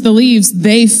roots, the leaves,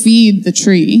 they feed the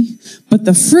tree, but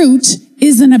the fruit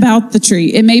isn't about the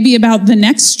tree. It may be about the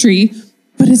next tree,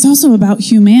 but it's also about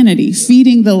humanity,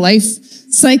 feeding the life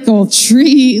cycle.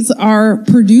 Trees are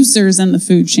producers in the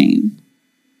food chain.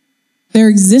 Their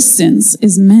existence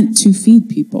is meant to feed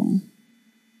people,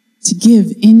 to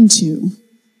give into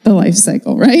the life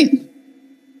cycle, right?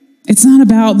 It's not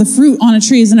about the fruit on a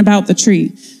tree, isn't about the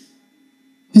tree.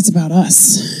 It's about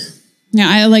us. Now,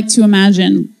 I like to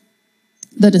imagine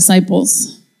the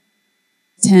disciples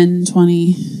 10,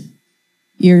 20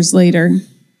 years later,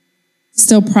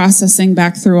 still processing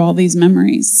back through all these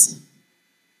memories,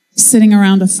 sitting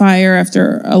around a fire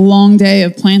after a long day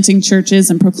of planting churches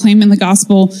and proclaiming the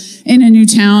gospel in a new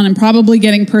town and probably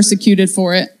getting persecuted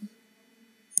for it.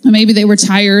 And maybe they were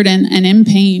tired and in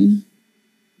pain.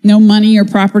 No money or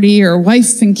property or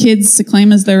wife and kids to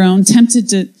claim as their own, tempted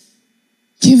to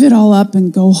give it all up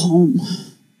and go home.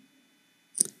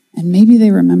 And maybe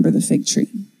they remember the fig tree.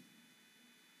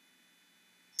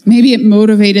 Maybe it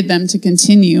motivated them to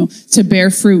continue to bear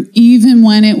fruit even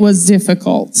when it was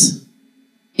difficult,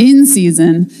 in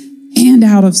season and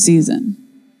out of season,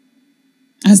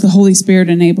 as the Holy Spirit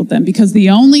enabled them, because the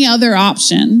only other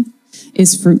option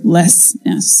is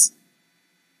fruitlessness.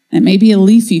 It may be a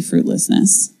leafy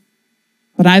fruitlessness,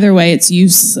 but either way, it's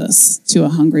useless to a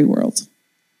hungry world.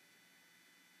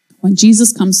 When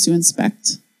Jesus comes to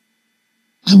inspect,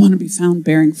 I want to be found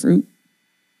bearing fruit,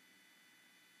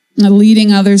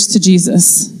 leading others to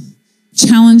Jesus,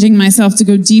 challenging myself to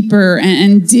go deeper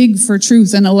and dig for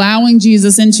truth, and allowing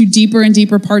Jesus into deeper and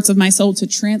deeper parts of my soul to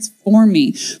transform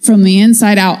me from the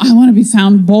inside out. I want to be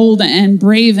found bold and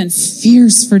brave and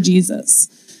fierce for Jesus.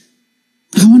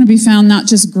 I want to be found not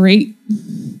just great,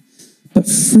 but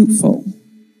fruitful.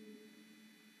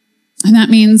 And that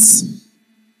means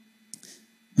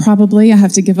probably I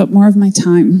have to give up more of my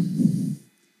time,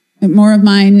 more of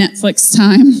my Netflix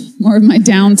time, more of my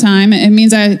downtime. It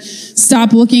means I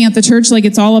stop looking at the church like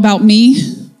it's all about me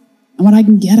and what I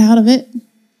can get out of it,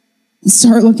 and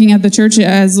start looking at the church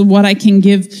as what I can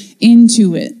give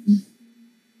into it.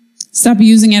 Stop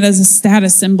using it as a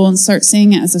status symbol and start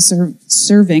seeing it as a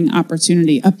serving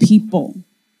opportunity, a people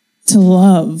to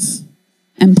love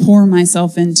and pour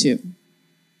myself into.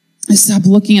 I stop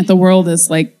looking at the world as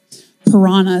like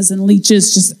piranhas and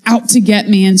leeches just out to get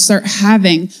me, and start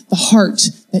having the heart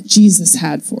that Jesus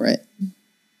had for it.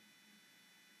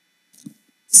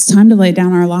 It's time to lay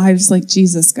down our lives like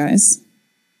Jesus, guys.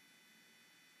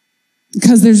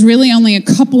 Because there's really only a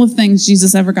couple of things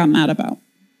Jesus ever got mad about: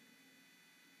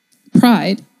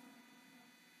 pride,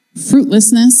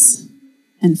 fruitlessness,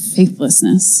 and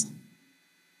faithlessness.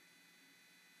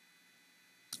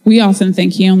 We often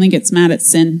think he only gets mad at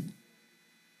sin.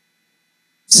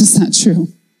 It's just not true.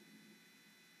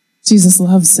 Jesus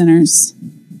loves sinners.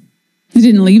 He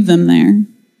didn't leave them there,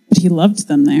 but he loved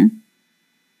them there.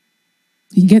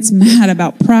 He gets mad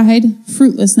about pride,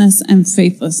 fruitlessness, and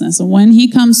faithlessness. And when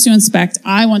he comes to inspect,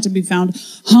 I want to be found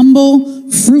humble,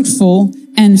 fruitful,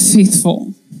 and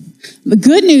faithful. The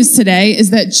good news today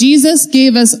is that Jesus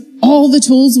gave us all the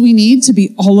tools we need to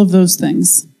be all of those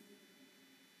things.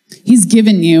 He's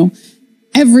given you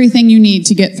everything you need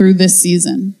to get through this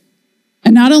season.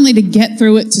 And not only to get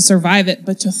through it, to survive it,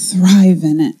 but to thrive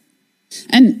in it.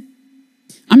 And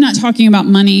I'm not talking about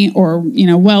money or,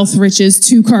 wealth, riches,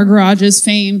 2-car garages,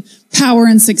 fame, power,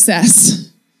 and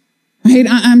success. Right?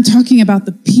 I'm talking about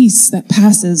the peace that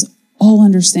passes all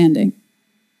understanding.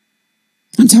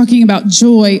 I'm talking about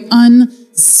joy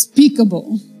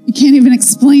unspeakable. You can't even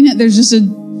explain it. There's just a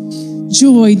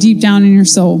joy deep down in your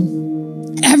soul.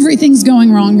 Everything's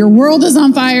going wrong. Your world is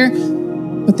on fire,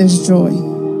 but there's joy.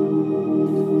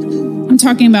 I'm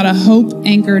talking about a hope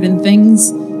anchored in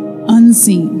things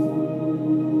unseen.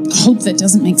 A hope that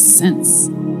doesn't make sense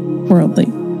worldly.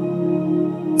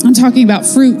 I'm talking about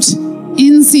fruit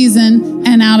in season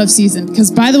and out of season.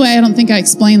 Because by the way, I don't think I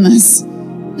explained this.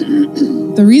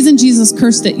 The reason Jesus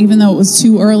cursed it, even though it was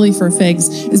too early for figs,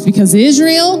 is because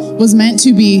Israel was meant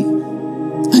to be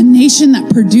a nation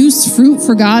that produced fruit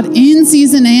for God in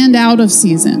season and out of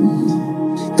season.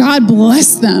 God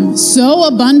blessed them so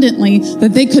abundantly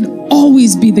that they could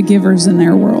always be the givers in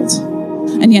their world.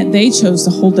 And yet they chose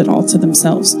to hold it all to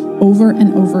themselves over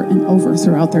and over and over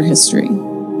throughout their history.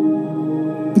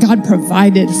 God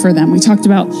provided for them. We talked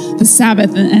about the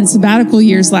Sabbath and sabbatical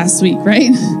years last week,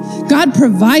 right? God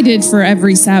provided for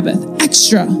every Sabbath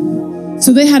extra.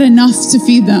 So they had enough to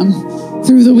feed them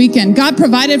through the weekend. God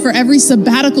provided for every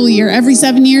sabbatical year, every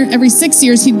 6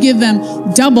 years, he'd give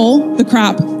them double the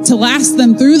crop to last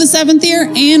them through the 7th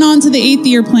year and on to the 8th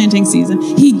year planting season.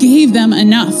 He gave them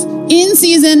enough in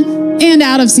season and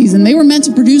out of season. They were meant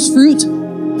to produce fruit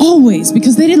always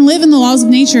because they didn't live in the laws of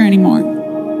nature anymore.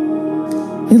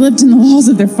 They lived in the laws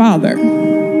of their Father,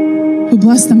 who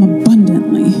blessed them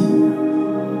abundantly.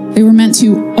 They were meant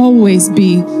to always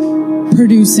be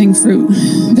producing fruit.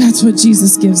 That's what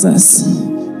Jesus gives us.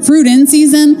 Fruit in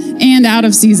season and out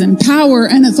of season. Power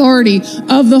and authority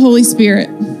of the Holy Spirit.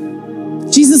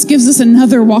 Jesus gives us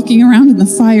another walking around in the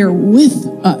fire with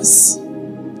us.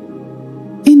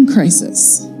 In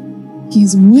crisis.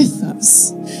 He's with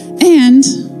us. And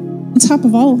on top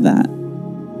of all of that,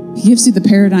 he gives you the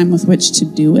paradigm with which to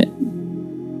do it.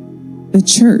 The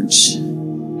church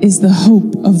is the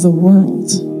hope of the world.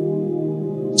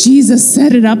 Jesus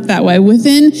set it up that way.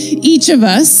 Within each of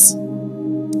us,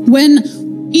 when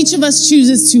each of us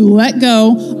chooses to let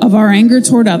go of our anger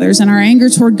toward others and our anger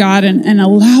toward God and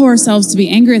allow ourselves to be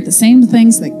angry at the same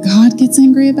things that God gets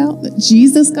angry about, that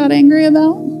Jesus got angry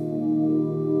about,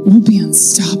 we'll be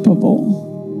unstoppable.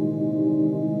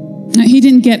 Now, he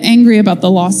didn't get angry about the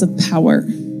loss of power.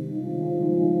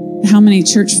 How many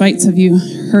church fights have you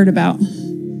heard about?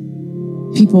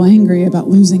 People angry about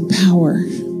losing power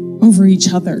over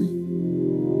each other,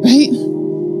 right?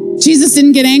 Jesus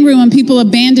didn't get angry when people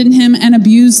abandoned him and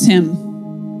abused him.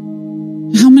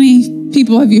 How many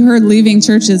people have you heard leaving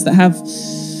churches that have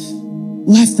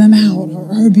left them out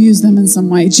or abused them in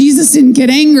some way? Jesus didn't get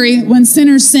angry when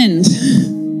sinners sinned.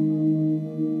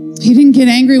 He didn't get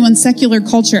angry when secular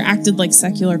culture acted like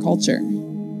secular culture.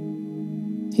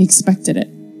 He expected it.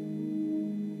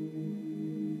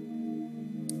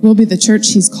 We'll be the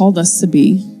church he's called us to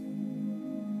be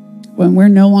when we're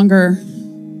no longer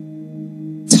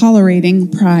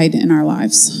tolerating pride in our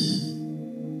lives.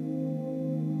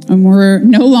 When we're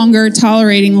no longer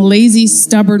tolerating lazy,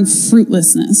 stubborn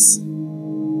fruitlessness.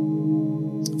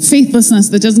 Faithlessness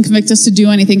that doesn't convict us to do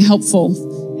anything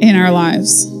helpful in our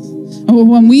lives.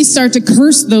 When we start to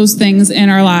curse those things in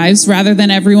our lives rather than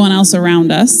everyone else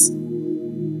around us,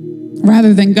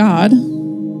 rather than God,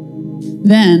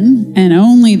 then and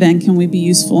only then can we be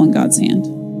useful in God's hand.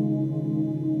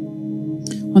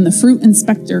 When the fruit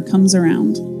inspector comes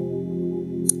around,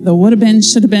 the would have been,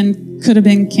 should have been, could have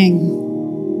been king,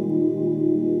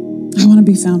 I want to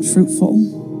be found fruitful.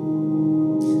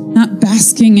 Not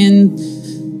basking in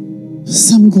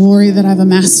some glory that I've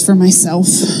amassed for myself.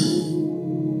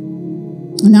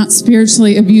 Not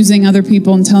spiritually abusing other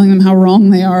people and telling them how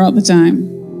wrong they are all the time.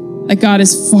 That God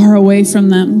is far away from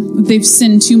them. That they've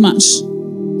sinned too much.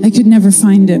 They could never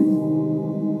find it.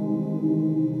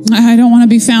 I don't want to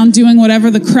be found doing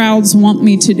whatever the crowds want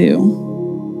me to do.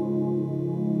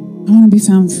 I want to be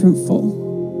found fruitful,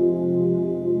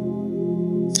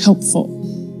 helpful,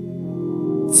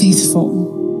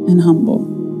 faithful, and humble.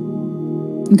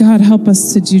 God, help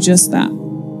us to do just that.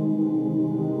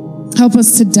 Help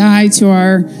us to die to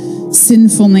our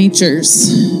sinful natures,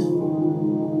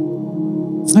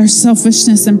 our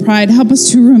selfishness and pride. Help us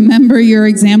to remember your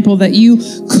example that you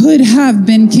could have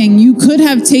been king. You could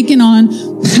have taken on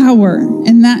power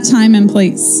in that time and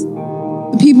place.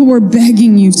 The people were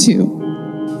begging you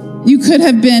to. You could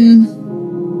have been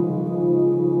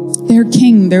their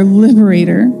king, their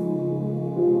liberator,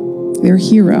 their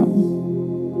hero.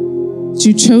 But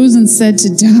you chose instead to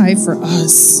die for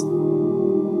us.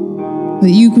 That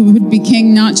you would be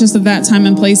king not just of that time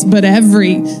and place, but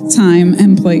every time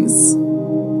and place.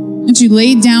 And you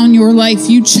laid down your life.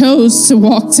 You chose to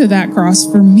walk to that cross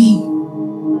for me.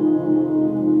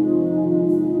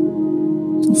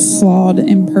 A flawed,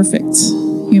 imperfect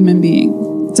human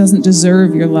being doesn't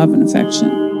deserve your love and affection.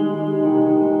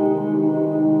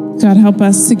 God, help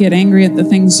us to get angry at the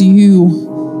things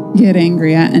you get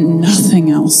angry at and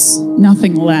nothing else,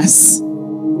 nothing less.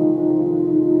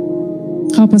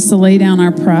 Help us to lay down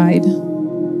our pride,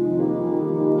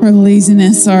 our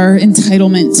laziness, our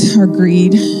entitlement, our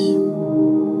greed,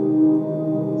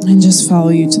 and just follow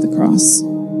you to the cross.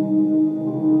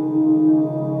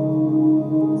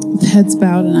 With heads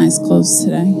bowed and eyes closed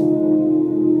today.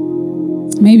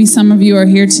 Maybe some of you are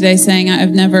here today saying,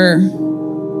 I've never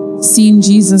seen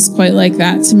Jesus quite like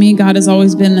that. To me, God has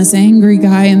always been this angry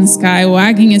guy in the sky,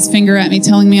 wagging his finger at me,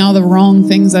 telling me all the wrong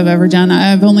things I've ever done.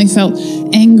 I've only felt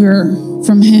anger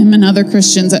from him and other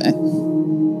Christians. I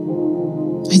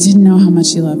didn't know how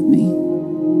much he loved me.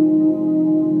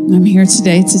 And I'm here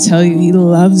today to tell you he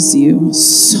loves you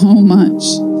so much.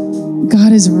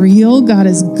 God is real, God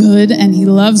is good, and he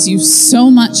loves you so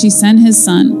much he sent his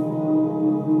son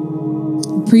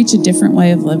to preach a different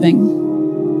way of living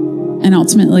and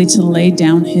ultimately to lay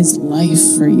down his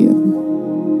life for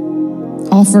you,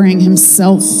 offering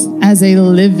himself as a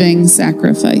living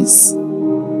sacrifice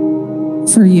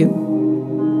for you.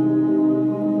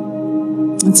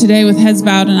 And today, with heads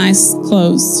bowed and eyes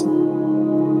closed,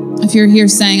 if you're here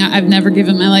saying, I've never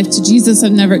given my life to Jesus,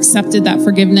 I've never accepted that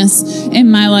forgiveness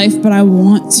in my life, but I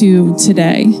want to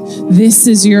today, this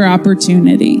is your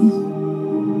opportunity.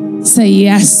 Say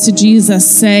yes to Jesus.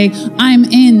 Say, I'm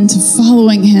into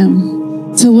following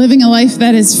him, to living a life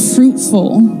that is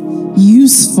fruitful,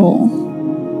 useful,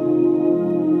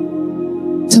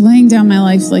 to laying down my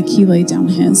life like he laid down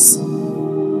his.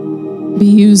 Be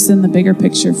used in the bigger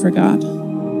picture for God.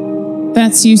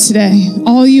 That's you today.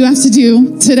 All you have to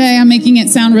do today, I'm making it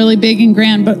sound really big and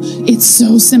grand, but it's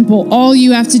so simple. All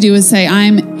you have to do is say,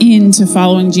 I'm into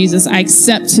following Jesus. I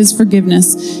accept his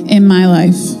forgiveness in my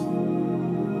life.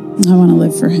 I want to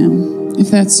live for him. If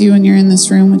that's you and you're in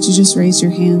this room, would you just raise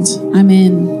your hand? I'm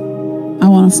in. I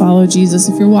want to follow Jesus.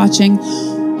 If you're watching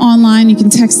online, you can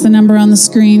text the number on the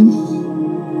screen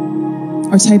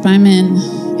or type I'm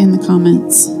in the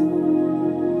comments.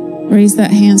 Raise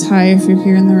that hand high if you're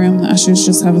here in the room. The ushers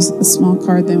just have a small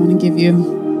card they want to give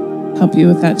you, help you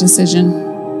with that decision.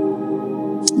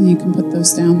 And you can put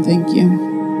those down. Thank you.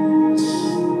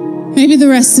 Maybe the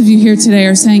rest of you here today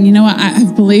are saying, you know what,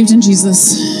 I've believed in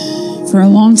Jesus for a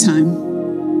long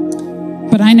time,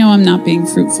 but I know I'm not being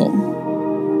fruitful.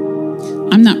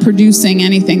 I'm not producing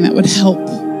anything that would help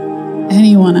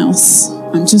anyone else.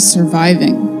 I'm just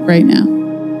surviving right now.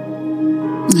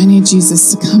 I need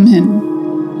Jesus to come in.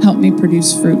 Help me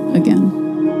produce fruit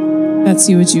again. That's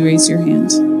you. Would you raise your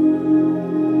hand?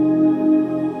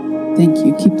 Thank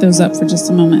you. Keep those up for just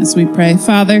a moment as we pray.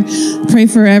 Father, pray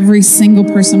for every single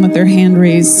person with their hand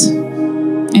raised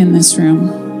in this room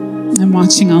and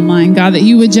watching online. God, that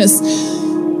you would just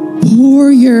pour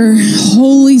your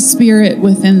Holy Spirit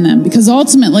within them, because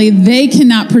ultimately they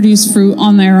cannot produce fruit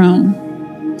on their own.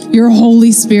 Your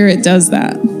Holy Spirit does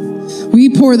that. We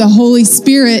pour the Holy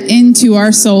Spirit into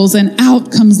our souls, and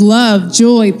out comes love,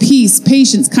 joy, peace,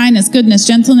 patience, kindness, goodness,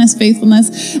 gentleness,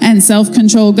 faithfulness, and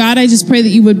self-control. God, I just pray that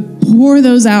you would pour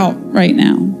those out right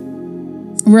now.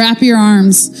 Wrap your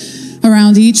arms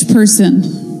around each person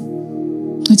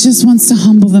that just wants to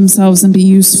humble themselves and be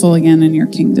useful again in your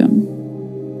kingdom.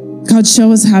 God,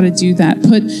 show us how to do that.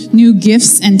 Put new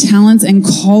gifts and talents and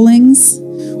callings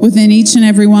within each and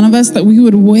every one of us, that we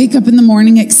would wake up in the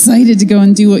morning excited to go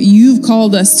and do what you've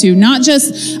called us to. Not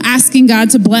just asking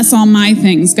God to bless all my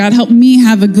things. God, help me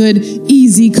have a good,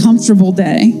 easy, comfortable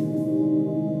day.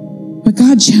 But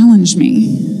God, challenge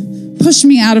me. Push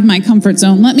me out of my comfort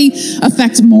zone. Let me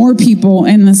affect more people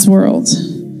in this world.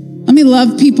 Let me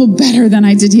love people better than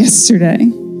I did yesterday.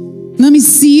 Let me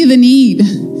see the need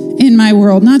in my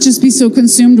world. Not just be so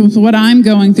consumed with what I'm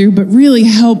going through, but really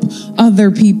help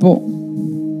other people.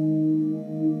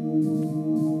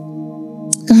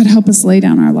 God, help us lay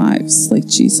down our lives like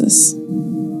Jesus.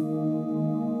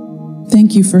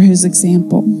 Thank you for his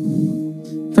example,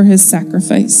 for his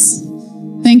sacrifice.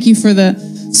 Thank you for the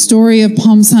story of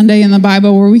Palm Sunday in the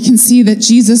Bible, where we can see that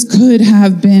Jesus could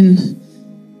have been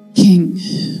king,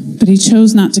 but he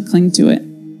chose not to cling to it.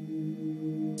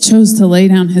 chose to lay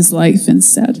down his life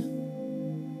instead.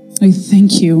 We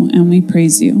thank you and we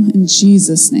praise you. In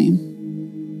Jesus' name,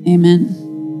 amen.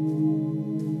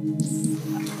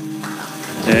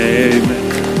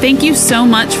 Amen. Thank you so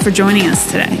much for joining us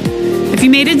today. If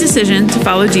you made a decision to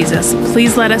follow Jesus,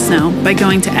 please let us know by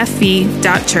going to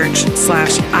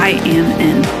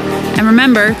fv.church/IamIn. And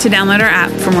remember to download our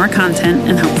app for more content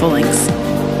and helpful links.